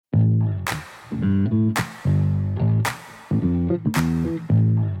Hi,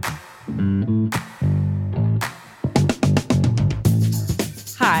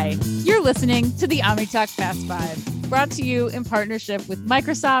 you're listening to the OmniTalk Fast Five, brought to you in partnership with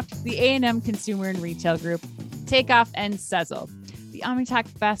Microsoft, the A&M Consumer and Retail Group, Takeoff, and Sezzle. The OmniTalk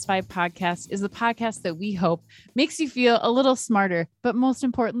Fast Five podcast is the podcast that we hope makes you feel a little smarter, but most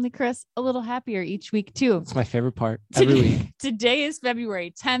importantly, Chris, a little happier each week too. It's my favorite part every week. Today is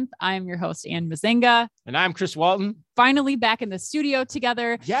February 10th. I am your host, Ann Mazinga. And I'm Chris Walton. Finally back in the studio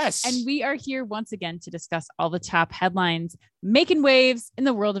together. Yes. And we are here once again to discuss all the top headlines making waves in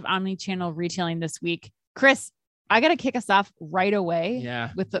the world of omnichannel retailing this week. Chris, I got to kick us off right away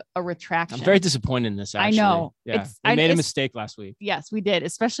with a retraction. I'm very disappointed in this, actually. I know. Yeah. We made a mistake last week. Yes, we did,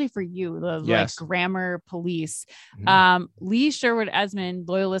 especially for you, the grammar police. Mhm. Lee Sherwood Esmond,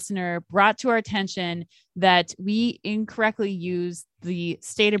 loyal listener, brought to our attention that we incorrectly used the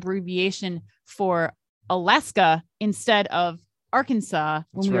state abbreviation for Alaska instead of Arkansas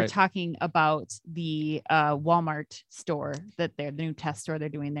when we were talking about the Walmart store the new test store they're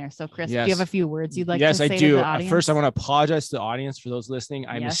doing there. So Chris, do you have a few words you'd like to say? Yes, I do. To the audience? First, I want to apologize to the audience for those listening.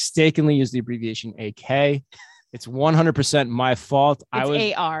 I mistakenly used the abbreviation AK. It's 100% my fault.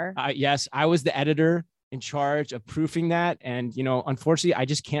 It's AR. Yes, I was the editor in charge of proofing that. And, unfortunately, I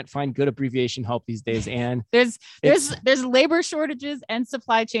just can't find good abbreviation help these days. And there's labor shortages and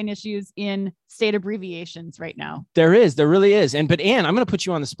supply chain issues in state abbreviations right now. There really is. But Ann, I'm going to put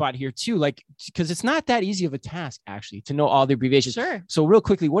you on the spot here too, because it's not that easy of a task actually to know all the abbreviations. Sure. So real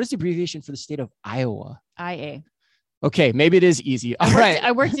quickly, what is the abbreviation for the state of Iowa? IA. Okay, maybe it is easy. All right.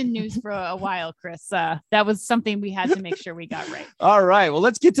 I worked in news for a while, Chris. That was something we had to make sure we got right. All right. Well,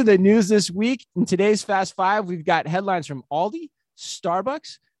 let's get to the news this week. In today's Fast Five, we've got headlines from Aldi,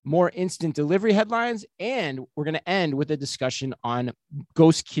 Starbucks, more instant delivery headlines, and we're going to end with a discussion on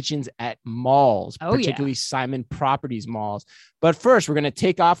ghost kitchens at malls, particularly Simon Properties malls. But first, we're going to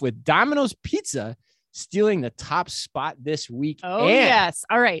take off with Domino's Pizza stealing the top spot this week. Oh, yes.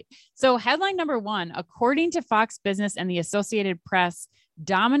 All right. So headline number one, according to Fox Business and the Associated Press,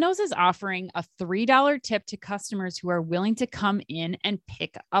 Domino's is offering a $3 tip to customers who are willing to come in and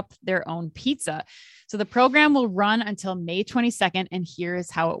pick up their own pizza. So the program will run until May 22nd, and here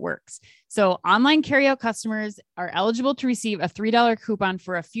is how it works. So online carryout customers are eligible to receive a $3 coupon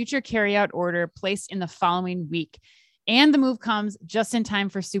for a future carryout order placed in the following week. And the move comes just in time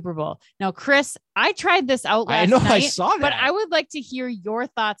for Super Bowl. Now, Chris, I tried this out last night. I saw that. But I would like to hear your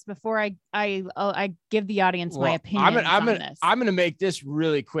thoughts before I give the audience my opinion on this. I'm going to make this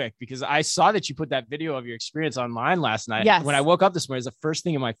really quick because I saw that you put that video of your experience online last night. Yes. When I woke up this morning, it was the first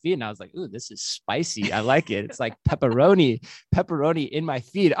thing in my feed. And I was like, ooh, this is spicy. I like it. It's like pepperoni in my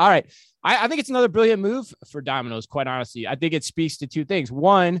feed. All right. I think it's another brilliant move for Domino's, quite honestly. I think it speaks to two things.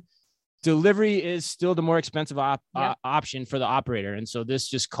 One, delivery is still the more expensive option for the operator. And so this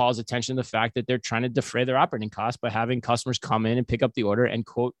just calls attention to the fact that they're trying to defray their operating costs by having customers come in and pick up the order and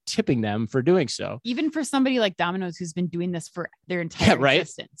quote tipping them for doing so. Even for somebody like Domino's, who's been doing this for their entire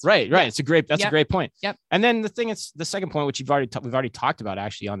existence. Right. Yeah. It's a great point. Yep. And then the second point, which we've already talked about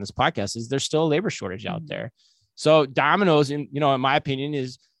actually on this podcast, is there's still a labor shortage out there. So Domino's, in my opinion,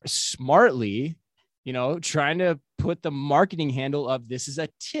 is smartly, trying to put the marketing handle of this is a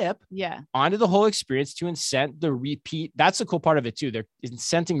tip onto the whole experience to incent the repeat. That's the cool part of it too. They're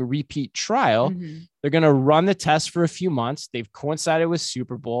incenting a repeat trial. Mm-hmm. They're going to run the test for a few months. They've coincided with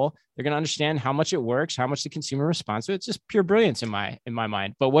Super Bowl. They're going to understand how much it works, how much the consumer responds to it. It's just pure brilliance in my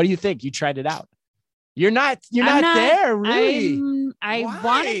mind. But what do you think? You tried it out. You're not there, really. I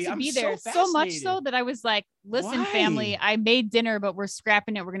wanted to be there so much so that I was like, listen, family, I made dinner, but we're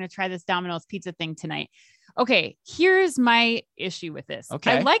scrapping it. We're going to try this Domino's pizza thing tonight. Okay, here's my issue with this.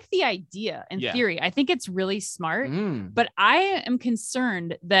 Okay. I like the idea in theory. I think it's really smart, but I am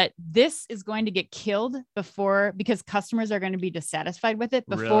concerned that this is going to get killed because customers are going to be dissatisfied with it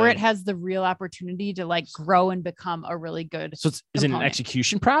before it has the real opportunity to grow and become a really good. So is it an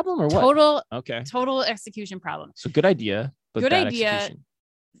execution problem or what? Total execution problem. So good idea, but bad execution.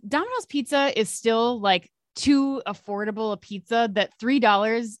 Domino's Pizza is still too affordable a pizza that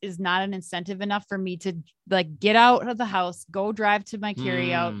 $3 is not an incentive enough for me to get out of the house, go drive to my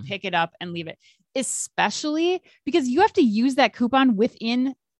carryout, pick it up and leave it, especially because you have to use that coupon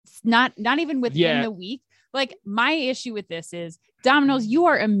within not even within the week. My issue with this is Domino's, you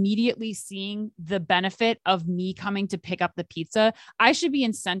are immediately seeing the benefit of me coming to pick up the pizza. I should be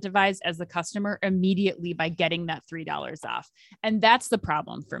incentivized as the customer immediately by getting that $3 off. And that's the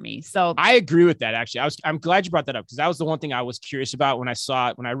problem for me. So I agree with that. Actually, I'm glad you brought that up because that was the one thing I was curious about when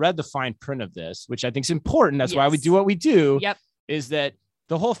I read the fine print of this, which I think is important. That's why we do what we do. Yep. Is that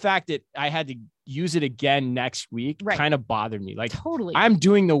the whole fact that I had to use it again next week kind of bothered me. Like, totally, I'm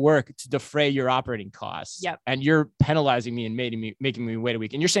doing the work to defray your operating costs. Yep. And you're penalizing me and making me wait a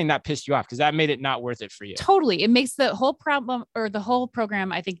week. And you're saying that pissed you off because that made it not worth it for you. Totally. It makes the whole problem or the whole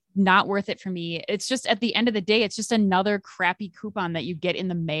program, I think, not worth it for me. It's just at the end of the day, it's just another crappy coupon that you get in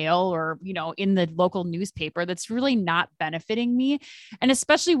the mail or, you know, in the local newspaper that's really not benefiting me. And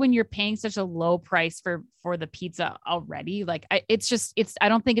especially when you're paying such a low price for the pizza already, like I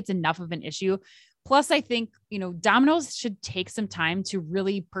don't think it's enough of an issue. Plus, I think, you know, Domino's should take some time to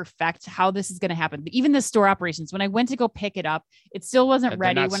really perfect how this is going to happen. Even the store operations, when I went to go pick it up, it still wasn't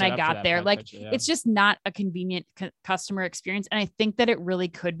ready when I got there. Like, it's just not a convenient customer experience. And I think that it really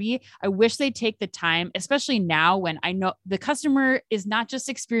could be. I wish they'd take the time, especially now when I know the customer is not just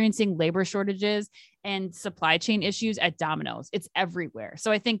experiencing labor shortages and supply chain issues at Domino's. It's everywhere.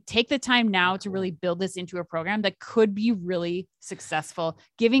 So I think take the time now to really build this into a program that could be really successful,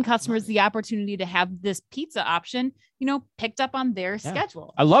 giving customers the opportunity to have this pizza option, you know, picked up on their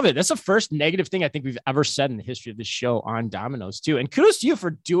schedule. I love it. That's the first negative thing I think we've ever said in the history of this show on Domino's too. And kudos to you for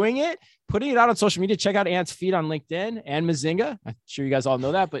doing it, putting it out on social media. Check out Ant's feed on LinkedIn and Mazinga. I'm sure you guys all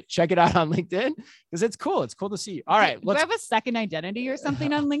know that, but check it out on LinkedIn because it's cool. It's cool to see. All right. Do I have a second identity or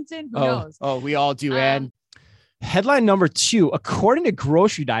something on LinkedIn? Who knows? Oh, we all do. And headline number 2, according to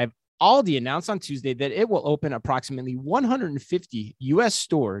Grocery Dive, Aldi announced on Tuesday that it will open approximately 150 U.S.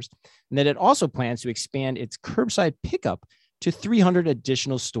 stores and that it also plans to expand its curbside pickup to 300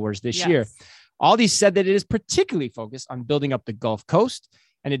 additional stores this year. Aldi said that it is particularly focused on building up the Gulf Coast,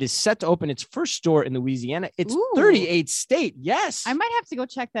 and it is set to open its first store in Louisiana. It's 38th state. Yes. I might have to go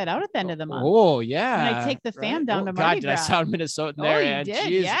check that out at the end of the month. Oh, yeah. When I take the fam down to Mardi Gras. Did I sound Minnesotan there? You did,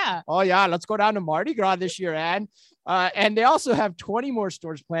 Jeez. yeah. Oh, yeah. Let's go down to Mardi Gras this year, Ann. And they also have 20 more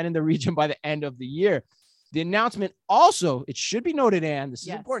stores planned in the region by the end of the year. The announcement also, it should be noted, Ann, this is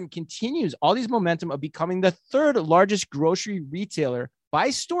important, continues all these momentum of becoming the 3rd largest grocery retailer by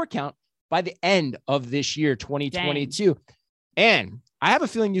store count by the end of this year, 2022. Dang. And I have a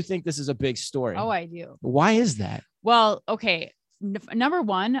feeling you think this is a big story. Oh, I do. Why is that? Well, okay. Number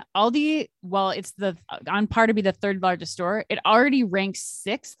one, Aldi, it's on par to be the 3rd largest store. It already ranks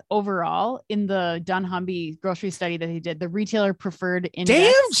 6th overall in the dunnhumby grocery study that he did, the retailer preferred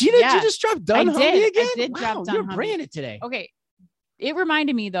index. Damn, you just dropped dunnhumby again? I did drop dunnhumby. You're bringing it today. Okay. It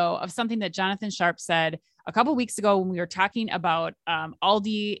reminded me though of something that Jonathan Sharp said a couple of weeks ago when we were talking about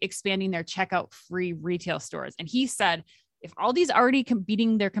Aldi expanding their checkout free retail stores. And he said, if Aldi's already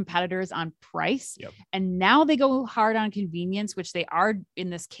beating their competitors on price, and now they go hard on convenience, which they are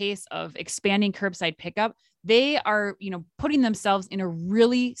in this case of expanding curbside pickup, they are, you know, putting themselves in a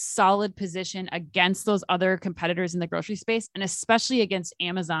really solid position against those other competitors in the grocery space, and especially against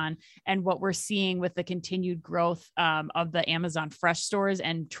Amazon and what we're seeing with the continued growth of the Amazon Fresh stores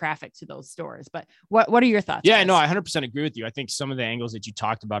and traffic to those stores. But what are your thoughts? Yeah, no, I 100% agree with you. I think some of the angles that you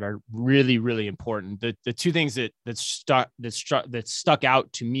talked about are really, really important. The two things that stuck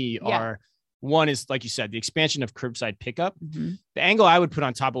out to me are, one is, like you said, the expansion of curbside pickup. Mm-hmm. The angle I would put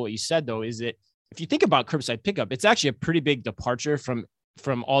on top of what you said, though, is that if you think about curbside pickup, it's actually a pretty big departure from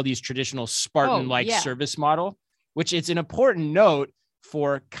all these traditional Spartan-like service model, which it's an important note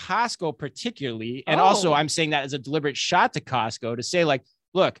for Costco particularly. And also I'm saying that as a deliberate shot to Costco to say, like,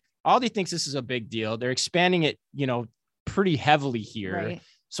 look, Aldi thinks this is a big deal. They're expanding it, you know, pretty heavily here. Right.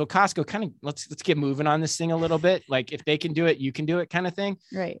 So Costco kind of let's get moving on this thing a little bit. Like, if they can do it, you can do it kind of thing.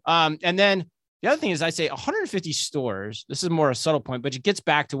 Right. And then the other thing is, I say 150 stores. This is more a subtle point, but it gets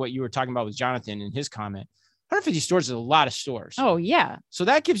back to what you were talking about with Jonathan in his comment. 150 stores is a lot of stores. Oh, yeah. So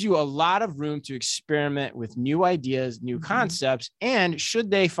that gives you a lot of room to experiment with new ideas, new concepts. And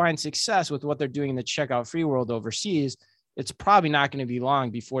should they find success with what they're doing in the checkout free world overseas, it's probably not going to be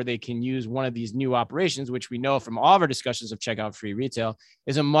long before they can use one of these new operations, which we know from all of our discussions of checkout free retail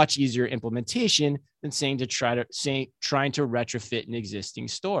is a much easier implementation than trying to retrofit an existing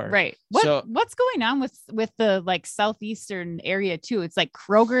store. Right. What's going on with the like southeastern area too? It's like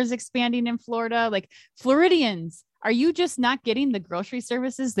Kroger's expanding in Florida, like Floridians. Are you just not getting the grocery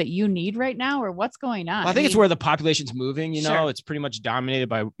services that you need right now, or what's going on? Well, I think it's where the population's moving. You know, it's pretty much dominated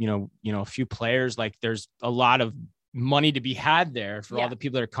by, you know, a few players. Like, there's a lot of money to be had there for all the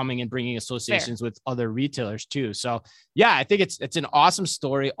people that are coming and bringing associations with other retailers too. So yeah, I think it's an awesome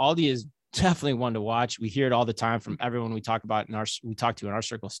story. Aldi is definitely one to watch. We hear it all the time from everyone we talk to in our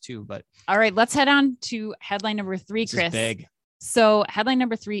circles too. But all right, let's head on to headline number 3, Chris. Big. So headline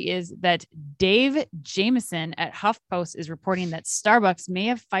number 3 is that Dave Jameson at HuffPost is reporting that Starbucks may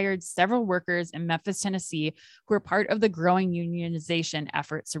have fired several workers in Memphis, Tennessee, who are part of the growing unionization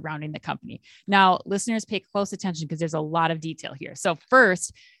effort surrounding the company. Now, listeners, pay close attention because there's a lot of detail here. So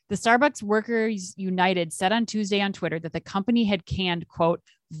first, the Starbucks Workers United said on Tuesday on Twitter that the company had canned, quote,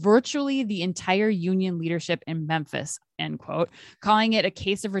 virtually the entire union leadership in Memphis, end quote, calling it a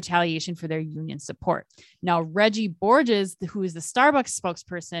case of retaliation for their union support. Now, Reggie Borges, who is the Starbucks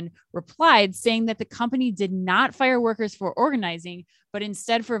spokesperson, replied saying that the company did not fire workers for organizing, but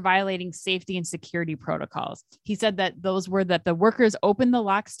instead for violating safety and security protocols. He said that those were that the workers opened the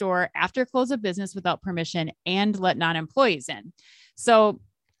locked store after close of business without permission and let non-employees in. So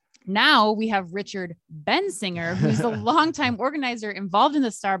now we have Richard Bensinger, who's a longtime organizer involved in the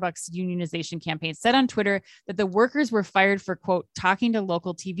Starbucks unionization campaign, said on Twitter that the workers were fired for, quote, talking to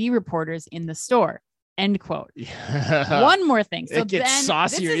local TV reporters in the store, end quote. Yeah. One more thing. So it gets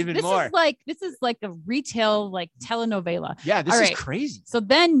saucier even more. This is like a retail, like telenovela. Yeah, this is crazy. So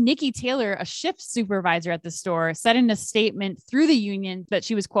then Nikki Taylor, a shift supervisor at the store, said in a statement through the union that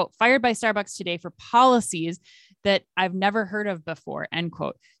she was, quote, fired by Starbucks today for policies that I've never heard of before, end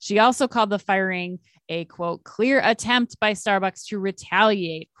quote. She also called the firing a, quote, clear attempt by Starbucks to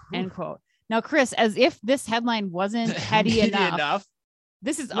retaliate, end quote. Now, Chris, as if this headline wasn't heady enough,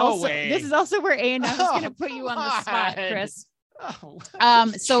 this is also where A&M is going to put you on the spot, Chris.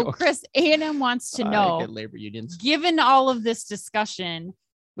 So Chris, A&M wants to know, labor unions, given all of this discussion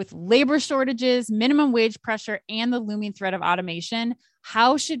with labor shortages, minimum wage pressure, and the looming threat of automation,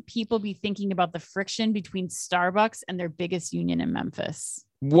 how should people be thinking about the friction between Starbucks and their biggest union in Memphis?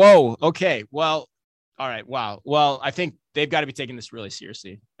 Whoa. Okay. Well, all right. Wow. Well, I think they've got to be taking this really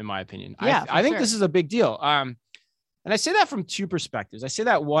seriously, in my opinion. Yeah, I think this is a big deal. And I say that from two perspectives. I say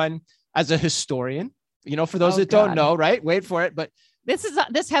that one as a historian, for those that don't know, right? Wait for it. But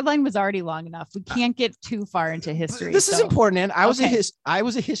this headline was already long enough. We can't get too far into history. This is important, and I was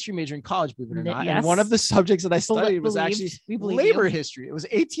a history major in college, believe it or not. Yes. And one of the subjects that I studied was actually labor history. It was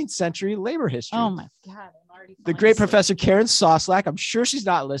 18th century labor history. Oh my God. I'm already the great Professor Karen Soslack. I'm sure she's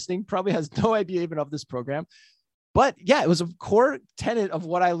not listening, probably has no idea even of this program. But yeah, it was a core tenet of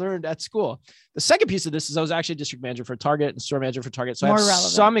what I learned at school. The second piece of this is I was actually a district manager for Target and store manager for Target. So I have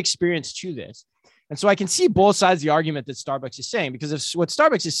some experience to this. And so I can see both sides of the argument that Starbucks is saying, because if what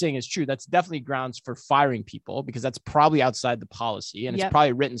Starbucks is saying is true, that's definitely grounds for firing people, because that's probably outside the policy and it's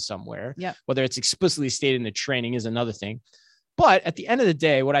probably written somewhere. Whether it's explicitly stated in the training is another thing. But at the end of the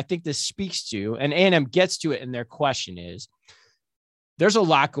day, what I think this speaks to, and A&M gets to it in their question, is there's a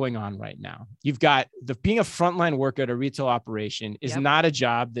lot going on right now. You've got being a frontline worker at a retail operation is not a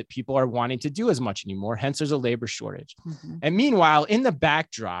job that people are wanting to do as much anymore. Hence, there's a labor shortage. And meanwhile, in the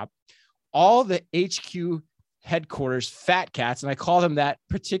backdrop, all the HQ headquarters fat cats, and I call them that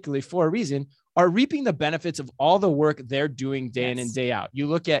particularly for a reason, are reaping the benefits of all the work they're doing day in and day out. You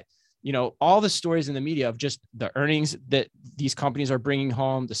look at, all the stories in the media of just the earnings that these companies are bringing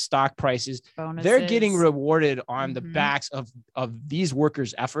home, the stock prices, bonuses. They're getting rewarded on the backs of these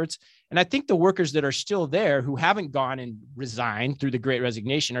workers' efforts. And I think the workers that are still there who haven't gone and resigned through the Great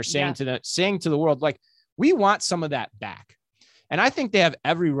Resignation are saying to the world, like, we want some of that back. And I think they have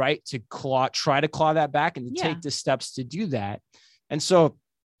every right to try to claw that back and to take the steps to do that. And so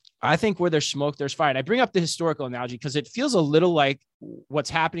I think where there's smoke, there's fire. And I bring up the historical analogy because it feels a little like what's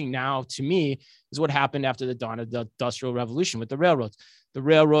happening now to me is what happened after the dawn of the Industrial Revolution with the railroads. The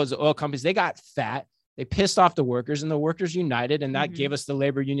railroads, the oil companies, they got fat. They pissed off the workers, and the workers united. And that gave us the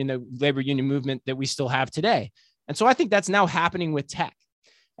labor union movement that we still have today. And so I think that's now happening with tech.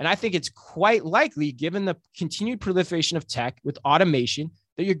 And I think it's quite likely, given the continued proliferation of tech with automation,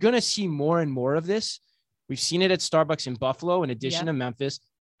 that you're going to see more and more of this. We've seen it at Starbucks in Buffalo, in addition to Memphis,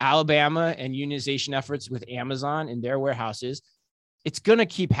 Alabama, and unionization efforts with Amazon in their warehouses. It's going to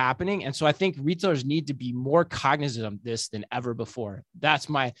keep happening. And so I think retailers need to be more cognizant of this than ever before. That's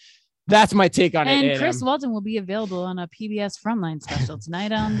my take on it. And Chris Walton will be available on a PBS Frontline special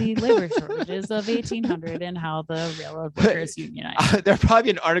tonight on the labor shortages of 1800 and how the railroad workers unionized. There'll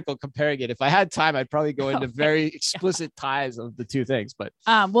probably be an article comparing it. If I had time, I'd probably go into very explicit ties of the two things. But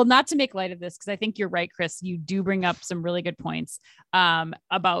well, not to make light of this, because I think you're right, Chris. You do bring up some really good points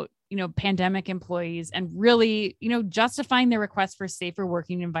about pandemic employees and really, justifying their request for safer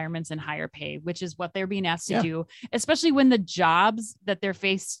working environments and higher pay, which is what they're being asked to do, especially when the jobs that they're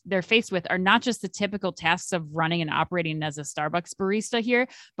faced with are not just the typical tasks of running and operating as a Starbucks barista here,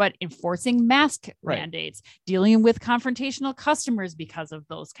 but enforcing mask mandates, dealing with confrontational customers because of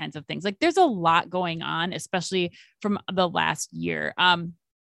those kinds of things. Like, there's a lot going on, especially from the last year.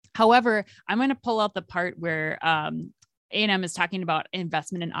 However, I'm going to pull out the part where A&M is talking about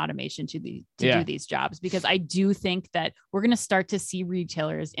investment in automation to do these jobs, because I do think that we're going to start to see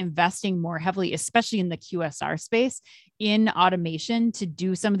retailers investing more heavily, especially in the QSR space, in automation to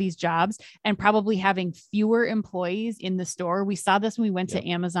do some of these jobs, and probably having fewer employees in the store. We saw this when we went to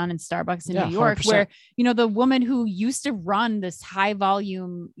Amazon and Starbucks in New York, 100%. where, you know, the woman who used to run this high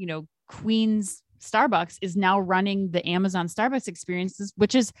volume, you know, Queens Starbucks is now running the Amazon Starbucks experiences,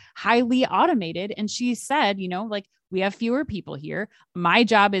 which is highly automated. And she said, you know, like, we have fewer people here. My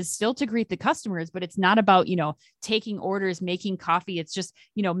job is still to greet the customers, but it's not about, you know, taking orders, making coffee. It's just,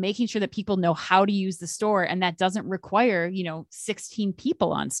 you know, making sure that people know how to use the store. And that doesn't require, you know, 16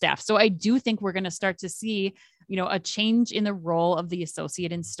 people on staff. So I do think we're going to start to see, you know, a change in the role of the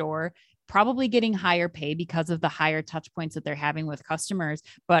associate in store, probably getting higher pay because of the higher touch points that they're having with customers,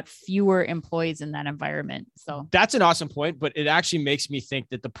 but fewer employees in that environment. So that's an awesome point, but it actually makes me think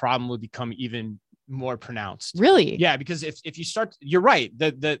that the problem will become even more pronounced. Really? Yeah. Because if you start, you're right.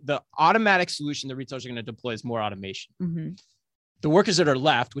 The automatic solution the retailers are going to deploy is more automation. Mm-hmm. The workers that are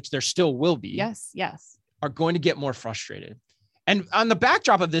left, which there still will be, yes, are going to get more frustrated. And on the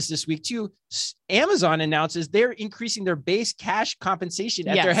backdrop of this week too, Amazon announces they're increasing their base cash compensation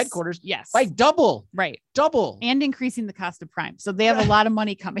at their headquarters by double. Right. Double. And increasing the cost of Prime. So they have a lot of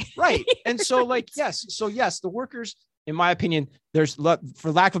money coming. Right. And so like, yes. So yes, the workers, in my opinion, there's,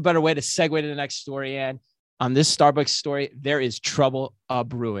 for lack of a better way, to segue to the next story. And on this Starbucks story, there is trouble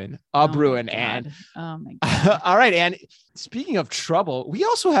brewing. And oh my God. All right. And speaking of trouble, we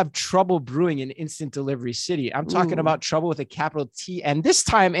also have trouble brewing in Instant Delivery City. I'm talking about trouble with a capital T. And this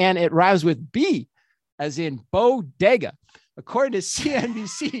time, and it rhymes with B, as in bodega. According to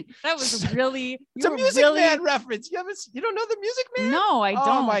CNBC, that was really, it's a Music Man reference. You don't know the Music Man? No, I don't.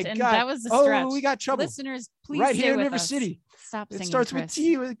 Oh my and God. That was a stretch. Oh, we got trouble. Listeners, please right stay here in with River us. City. Stop singing. It starts Chris. with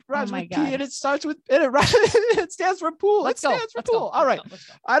T. It rhymes with P, God. and it starts with it stands for pool. Let's it stands go. for pool. All right.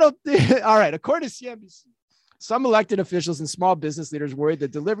 I don't think. All right. According to CNBC, some elected officials and small business leaders worried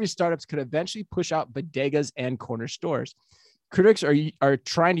that delivery startups could eventually push out bodegas and corner stores. Critics are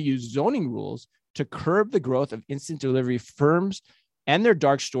trying to use zoning rules to curb the growth of instant delivery firms and their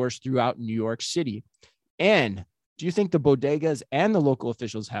dark stores throughout New York City. And do you think the bodegas and the local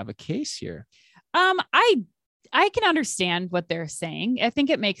officials have a case here? I can understand what they're saying. I think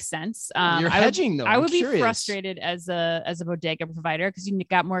it makes sense. You're hedging, though. I would be frustrated as a bodega provider because you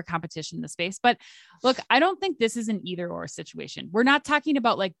got more competition in the space. But look, I don't think this is an either or situation. We're not talking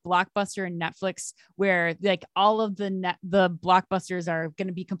about like Blockbuster and Netflix, where like all of the blockbusters are going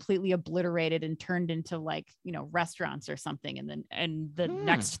to be completely obliterated and turned into like, you know, restaurants or something in the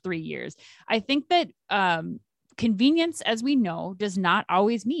next 3 years. I think that convenience, as we know, does not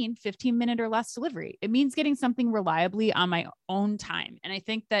always mean 15-minute or less delivery. It means getting something reliably on my own time. And I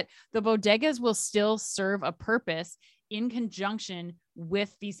think that the bodegas will still serve a purpose in conjunction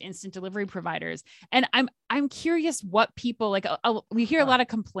with these instant delivery providers. And I'm curious what people like. We hear a lot of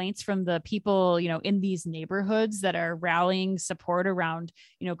complaints from the people, you know, in these neighborhoods that are rallying support around,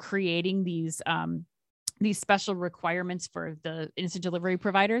 you know, creating these special requirements for the instant delivery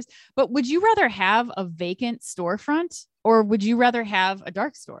providers. But would you rather have a vacant storefront, or would you rather have a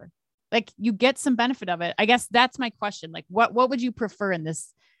dark store? Like, you get some benefit of it. I guess that's my question. Like, what would you prefer in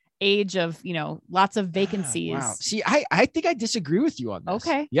this age of, you know, lots of vacancies? Wow. See, I think I disagree with you on this.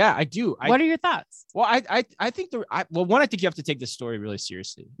 Okay. Yeah, I do. What are your thoughts? Well, I think one, I think you have to take this story really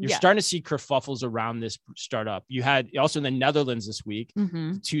seriously. You're starting to see kerfuffles around this startup. You had also in the Netherlands this week,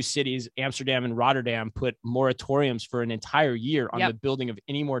 2 cities, Amsterdam and Rotterdam, put moratoriums for an entire year on the building of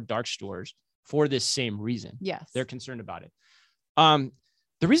any more dark stores for this same reason. Yes. They're concerned about it.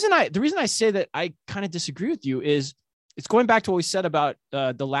 The reason I say that I kind of disagree with you is, it's going back to what we said about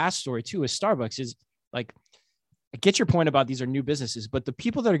the last story too, is Starbucks is like, I get your point about these are new businesses, but the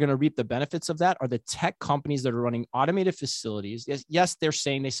people that are going to reap the benefits of that are the tech companies that are running automated facilities. Yes, they're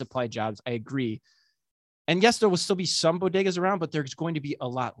saying they supply jobs. I agree. And yes, there will still be some bodegas around, but there's going to be a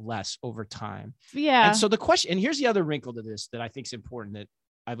lot less over time. Yeah. And so the question, and here's the other wrinkle to this that I think is important that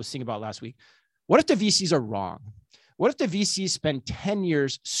I was thinking about last week. What if the VCs are wrong? What if the VCs spend 10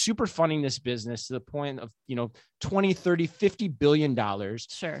 years super funding this business to the point of, you know, 20, 30, $50 billion,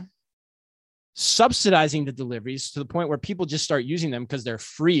 sure, subsidizing the deliveries to the point where people just start using them because they're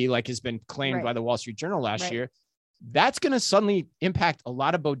free, like has been claimed by the Wall Street Journal last year? That's going to suddenly impact a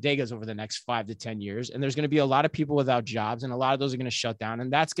lot of bodegas over the next 5 to 10 years. And there's going to be a lot of people without jobs, and a lot of those are going to shut down,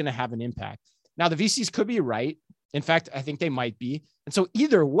 and that's going to have an impact. Now, the VCs could be right. In fact, I think they might be. And so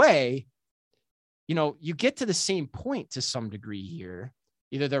either way, you know, you get to the same point to some degree here.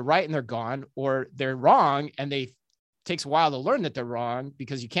 Either they're right and they're gone, or they're wrong and takes a while to learn that they're wrong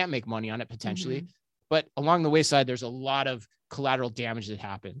because you can't make money on it potentially. but along the wayside, there's a lot of collateral damage that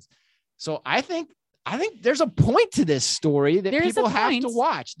happens. So I think there's a point to this story that people have to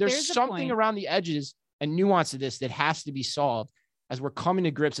watch. There's something around the edges and nuance to this that has to be solved as we're coming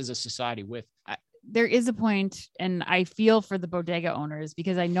to grips as a society with. There is a point, and I feel for the bodega owners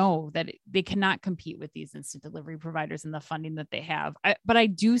because I know that they cannot compete with these instant delivery providers and the funding that they have. But I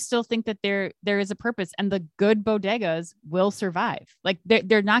do still think that there is a purpose, and the good bodegas will survive. Like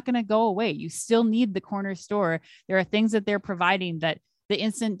they're not going to go away. You still need the corner store. There are things that they're providing that the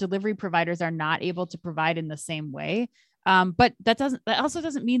instant delivery providers are not able to provide in the same way. But that also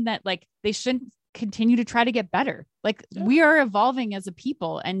doesn't mean that like they shouldn't continue to try to get better. Like we are evolving as a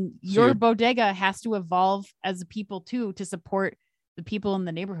people, and your bodega has to evolve as a people too, to support the people in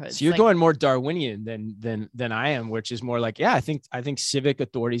the neighborhood. So you're going more Darwinian than I am, which is more like, I think civic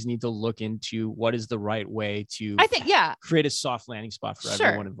authorities need to look into what is the right way to create a soft landing spot for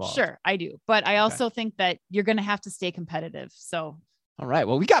everyone involved. Sure, I do. But I also think that you're going to have to stay competitive. So all right.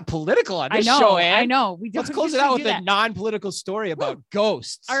 Well, we got political on this show, Ann. I know. Let's close it out with a non-political story about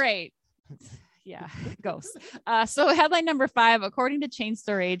ghosts. All right. Yeah, ghosts. So headline number 5, according to Chain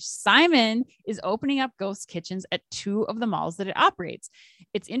Store Age, Simon is opening up ghost kitchens at 2 of the malls that it operates.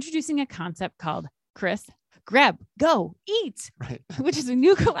 It's introducing a concept called Chris, Grab, Go, Eat, right, which is a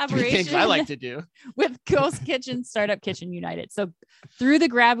new collaboration things I like to do with Ghost Kitchen Startup Kitchen United. So through the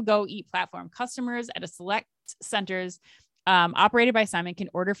Grab, Go, Eat platform, customers at a select centers operated by Simon can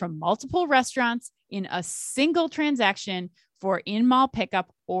order from multiple restaurants in a single transaction for in-mall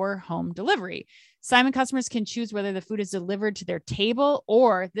pickup or home delivery. Simon customers can choose whether the food is delivered to their table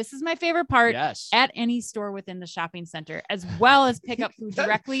or, this is my favorite part, at any store within the shopping center, as well as pick up food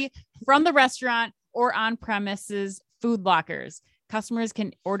directly from the restaurant or on-premises food lockers. Customers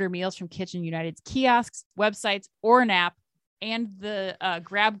can order meals from Kitchen United's kiosks, websites, or an app, and the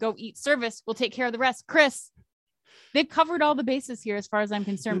Grab, Go, Eat service will take care of the rest. Chris, they've covered all the bases here as far as I'm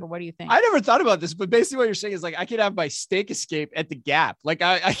concerned, but what do you think? I never thought about this, but basically what you're saying is like, I could have my steak escape at the Gap. Like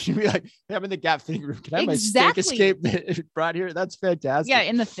I can be like, hey, I'm in the Gap fitting room. Can I have my steak escape brought here? That's fantastic. Yeah.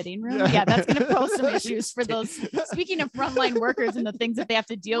 In the fitting room. Yeah. That's going to pose some issues for those, speaking of frontline workers and the things that they have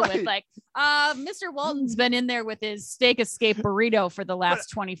to deal with. Like Mr. Walton's been in there with his steak escape burrito for the last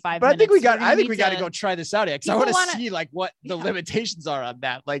 25 minutes. I think we got to go try this out. Cause I want to see like what the limitations are on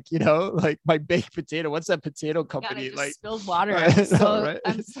that. Like, like my baked potato, what's that potato company? Like spilled water. I'm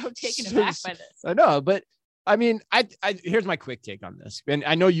so taken aback by this. I know, but I mean, I here's my quick take on this. And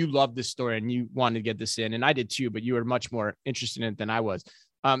I know you love this story and you wanted to get this in, and I did too, but you were much more interested in it than I was.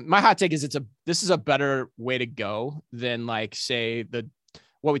 My hot take is this is a better way to go than like say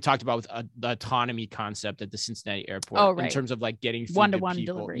what we talked about with the autonomy concept at the Cincinnati airport in terms of like getting one-to-one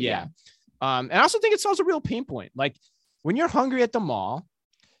delivery. Yeah. And I also think it solves a real pain point. Like when you're hungry at the mall,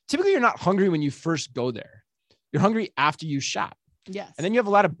 typically you're not hungry when you first go there. You're hungry after you shop. Yes. And then you have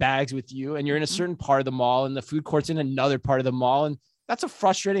a lot of bags with you and you're in a certain part of the mall and the food court's in another part of the mall. And that's a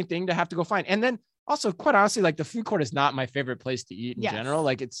frustrating thing to have to go find. And then also quite honestly, like the food court is not my favorite place to eat in general.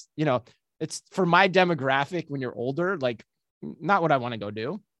 Like it's, it's for my demographic when you're older, like not what I want to go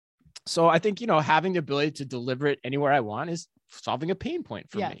do. So I think, having the ability to deliver it anywhere I want is solving a pain point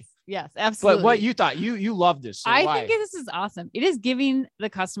for me. Yes, absolutely. But what you thought, you love this. So I think this is awesome. It is giving the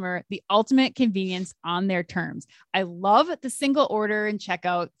customer the ultimate convenience on their terms. I love the single order and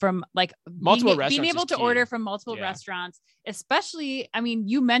checkout from like multiple restaurants. Being able to order from multiple restaurants, especially, I mean,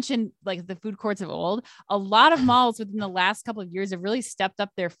 you mentioned like the food courts of old. A lot of malls within the last couple of years have really stepped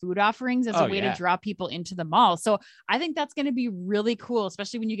up their food offerings as a way to draw people into the mall. So I think that's going to be really cool,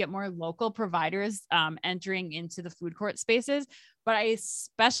 especially when you get more local providers entering into the food court spaces. But I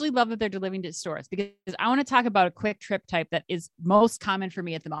especially love that they're delivering to stores because I want to talk about a quick trip type that is most common for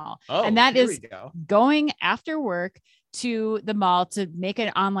me at the mall. And that is going after work to the mall to make an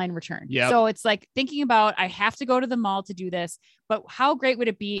online return. So it's like thinking about, I have to go to the mall to do this, but how great would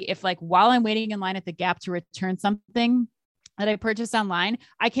it be if like, while I'm waiting in line at the Gap to return something that I purchased online,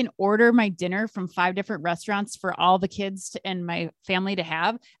 I can order my dinner from 5 different restaurants for all the kids and my family to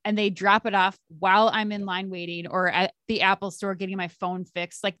have, and they drop it off while I'm in line waiting or at the Apple store getting my phone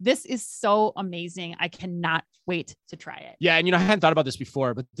fixed. Like this is so amazing. I cannot wait to try it. Yeah. And I hadn't thought about this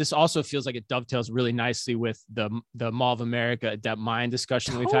before, but this also feels like it dovetails really nicely with the Mall of America Adept Mind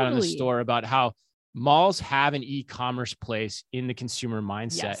discussion we've had on the store about how malls have an e-commerce place in the consumer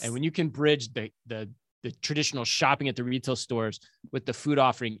mindset. And when you can bridge the traditional shopping at the retail stores with the food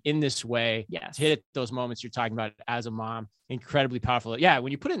offering in this way, to hit those moments you're talking about as a mom, incredibly powerful. Yeah.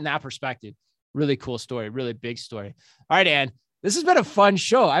 When you put it in that perspective, really cool story, really big story. All right, Ann, this has been a fun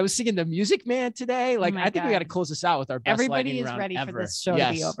show. I was singing the Music Man today. Like, I think we got to close this out with our best lightning round ever. Everybody is ready for this show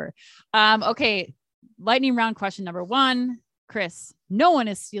to be over. Okay. Lightning round question number 1. Chris, no one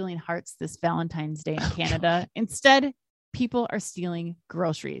is stealing hearts this Valentine's Day in Canada. Instead, people are stealing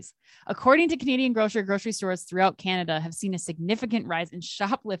groceries. According to Canadian grocery stores throughout Canada have seen a significant rise in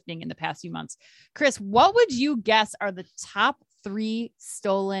shoplifting in the past few months. Chris, what would you guess are the top 3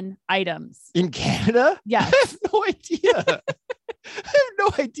 stolen items? In Canada? Yeah. I have no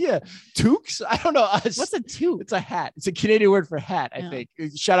idea. Toques? I don't know. What's a toque? It's a hat. It's a Canadian word for hat, I think.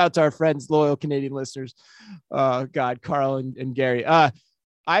 Shout out to our friends, loyal Canadian listeners. God, Carl and Gary.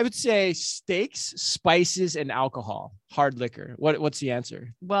 I would say steaks, spices, and alcohol, hard liquor. What's the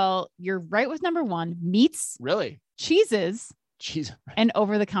answer? Well, you're right with number 1. Meats. Really? Cheeses. Cheese. And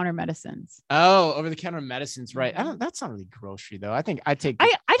over-the-counter medicines. Oh, over-the-counter medicines, right? That's not really grocery, though. I think I take.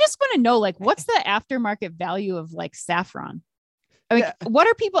 I just want to know, like, what's the aftermarket value of like saffron? I mean, what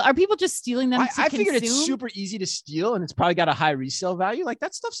are people just stealing them? I figured it's super easy to steal and it's probably got a high resale value. Like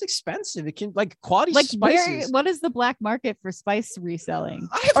that stuff's expensive. It can like quality spices. What is the black market for spice reselling?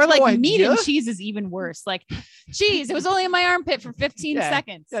 Or like idea. Meat and cheese is even worse. Like cheese, it was only in my armpit for 15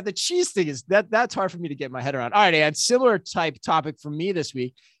 seconds. Yeah, the cheese thing is that's hard for me to get my head around. All right, Ann, similar type topic for me this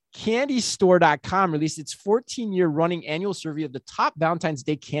week. CandyStore.com released its 14-year running annual survey of the top Valentine's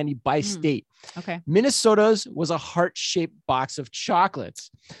Day candy by state. Okay. Minnesota's was a heart-shaped box of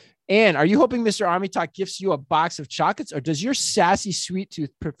chocolates. And are you hoping Mr. Omni Talk gifts you a box of chocolates, or does your sassy sweet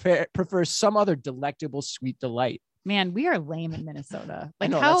tooth prefer some other delectable sweet delight? Man, we are lame in Minnesota. Like,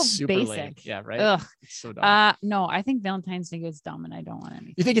 I know, how that's super basic. Lame. Yeah, right. Ugh. It's so dumb. No, I think Valentine's Day is dumb, and I don't want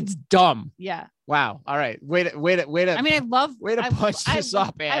anything. You think it's dumb? Yeah. Wow. All right. Wait. I mean, way to punch this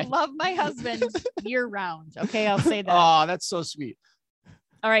up, man. I love my husband year round. Okay, I'll say that. Oh, that's so sweet.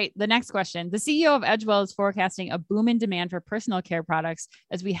 All right. The next question. The CEO of Edgewell is forecasting a boom in demand for personal care products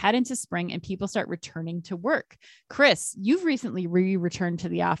as we head into spring and people start returning to work. Chris, you've recently returned to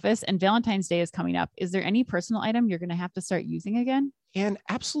the office and Valentine's Day is coming up. Is there any personal item you're going to have to start using again? And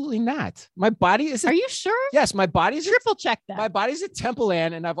absolutely not. My body is. Are you sure? Yes, my body is. Triple check that. My body's a temple,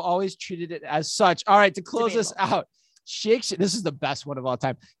 Ann, and I've always treated it as such. All right, to close this out. This is the best one of all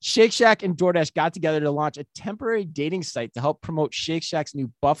time. Shake Shack and DoorDash got together to launch a temporary dating site to help promote Shake Shack's new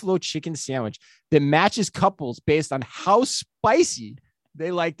buffalo chicken sandwich that matches couples based on how spicy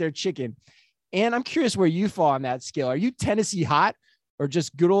they like their chicken. And I'm curious where you fall on that scale. Are you Tennessee hot or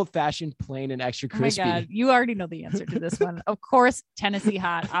just good old fashioned plain and extra crispy? Oh my God, you already know the answer to this one. Of course, Tennessee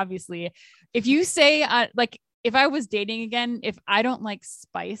hot, obviously. If you say if I was dating again, if I don't like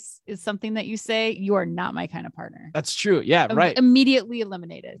spice is something that you say, you are not my kind of partner. That's true. Yeah, right. Immediately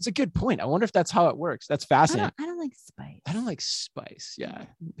eliminated. It's a good point. I wonder if that's how it works. That's fascinating. I don't like spice. I don't like spice. Yeah.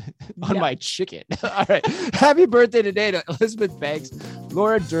 On my chicken. All right. Happy birthday today to Elizabeth Banks,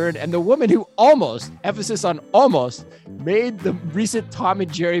 Laura Dern, and the woman who almost, emphasis on almost, made the recent Tom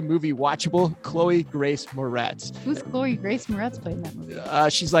and Jerry movie watchable, Chloe Grace Moretz. Who's Chloe Grace Moretz playing that movie?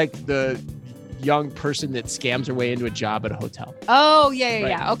 She's like the young person that scams her way into a job at a hotel. Oh,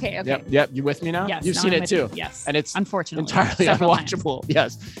 yeah. Okay. Yep. You with me now? Yes. You've seen it too. Yes. And it's unfortunately entirely unwatchable.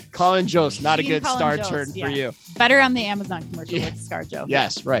 Yes. Colin Jost, not a good star turn for you. Better on the Amazon commercial with ScarJo.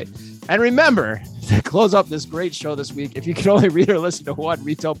 Yes, right. And remember, to close up this great show this week, if you can only read or listen to one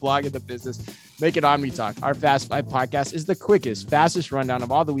retail blog in the business, make it Omni Talk. Our Fast Five podcast is the quickest, fastest rundown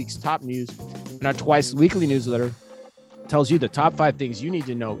of all the week's top news, and our twice weekly newsletter tells you the top 5 things you need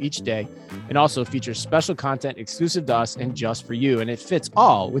to know each day, and also features special content exclusive to us and just for you. And it fits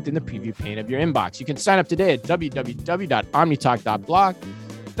all within the preview pane of your inbox. You can sign up today at www.omnitalk.blog.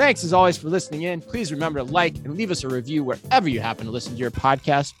 Thanks as always for listening in. Please remember to like and leave us a review wherever you happen to listen to your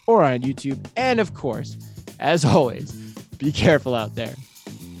podcast or on YouTube. And of course, as always, be careful out there.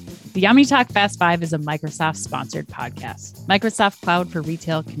 The OmniTalk Fast 5 is a Microsoft-sponsored podcast. Microsoft Cloud for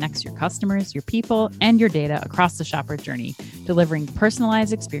Retail connects your customers, your people, and your data across the shopper journey, delivering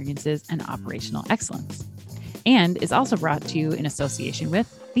personalized experiences and operational excellence. And is also brought to you in association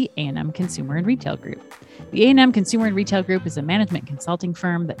with the A&M Consumer and Retail Group. The A&M Consumer and Retail Group is a management consulting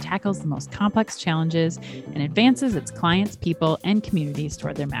firm that tackles the most complex challenges and advances its clients, people, and communities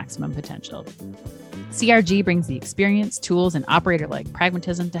toward their maximum potential. CRG brings the experience, tools, and operator-like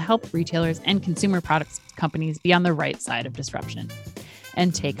pragmatism to help retailers and consumer products companies be on the right side of disruption.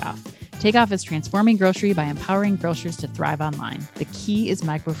 And Takeoff. Takeoff is transforming grocery by empowering grocers to thrive online. The key is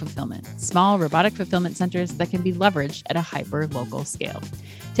micro-fulfillment, small robotic fulfillment centers that can be leveraged at a hyper-local scale.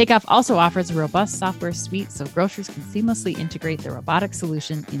 Takeoff also offers a robust software suite so grocers can seamlessly integrate the robotic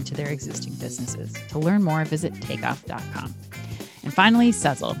solution into their existing businesses. To learn more, visit takeoff.com. And finally,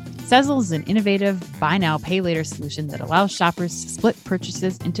 Sezzle. Sezzle is an innovative buy now, pay later solution that allows shoppers to split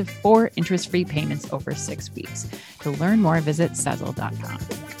purchases into 4 interest-free payments over 6 weeks. To learn more, visit Sezzle.com.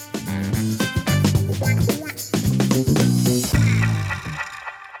 Bye.